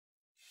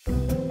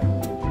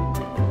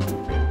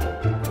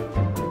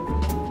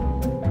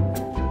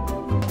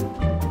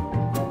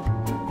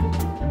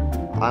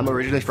I'm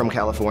originally from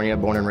California,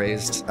 born and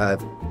raised.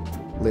 I've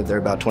lived there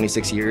about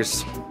 26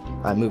 years.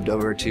 I moved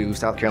over to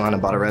South Carolina,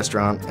 bought a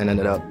restaurant, and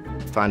ended up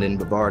finding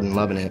Bavard and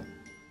loving it.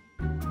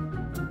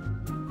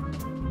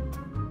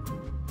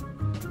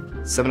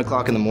 7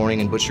 o'clock in the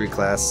morning in butchery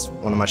class,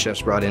 one of my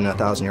chefs brought in a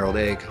 1,000-year-old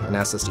egg and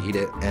asked us to eat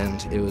it,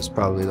 and it was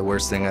probably the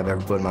worst thing I've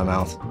ever put in my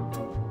mouth.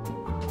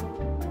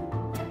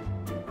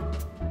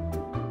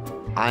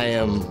 I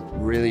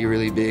am really,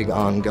 really big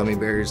on gummy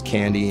bears,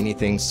 candy,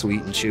 anything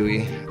sweet and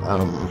chewy.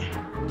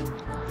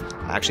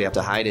 I actually have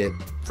to hide it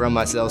from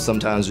myself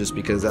sometimes just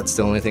because that's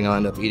the only thing I'll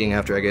end up eating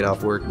after I get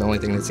off work, the only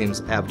thing that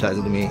seems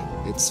appetizing to me.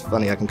 It's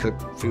funny, I can cook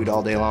food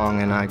all day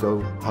long and I go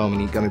home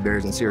and eat gummy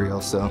bears and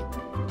cereal, so.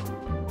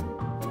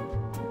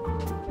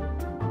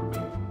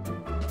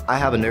 I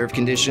have a nerve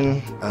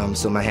condition,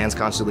 so my hands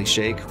constantly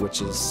shake,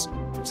 which is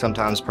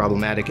sometimes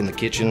problematic in the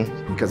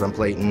kitchen because I'm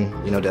plating,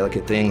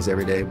 delicate things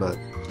every day, but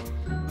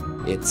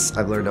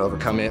I've learned to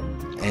overcome it,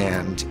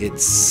 and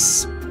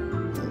it's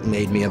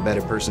made me a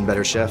better person,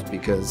 better chef,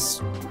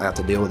 because I have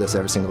to deal with this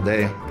every single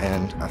day,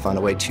 and I find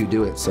a way to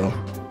do it, so.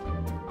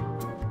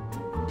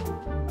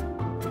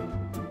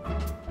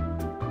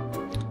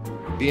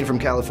 Being from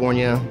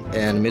California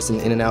and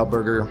missing In-N-Out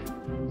Burger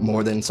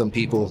more than some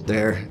people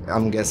there,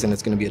 I'm guessing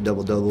it's gonna be a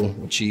double-double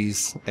with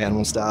cheese,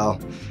 animal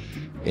style.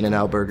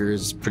 In-N-Out Burger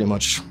is pretty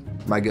much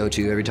my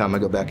go-to every time I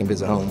go back and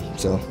visit home,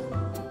 so.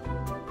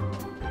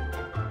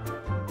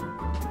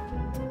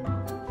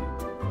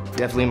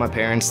 Definitely my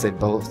parents, they've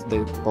both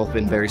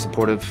been very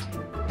supportive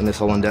in this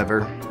whole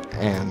endeavor,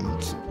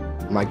 and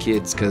my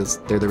kids, because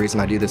they're the reason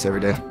I do this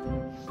every day.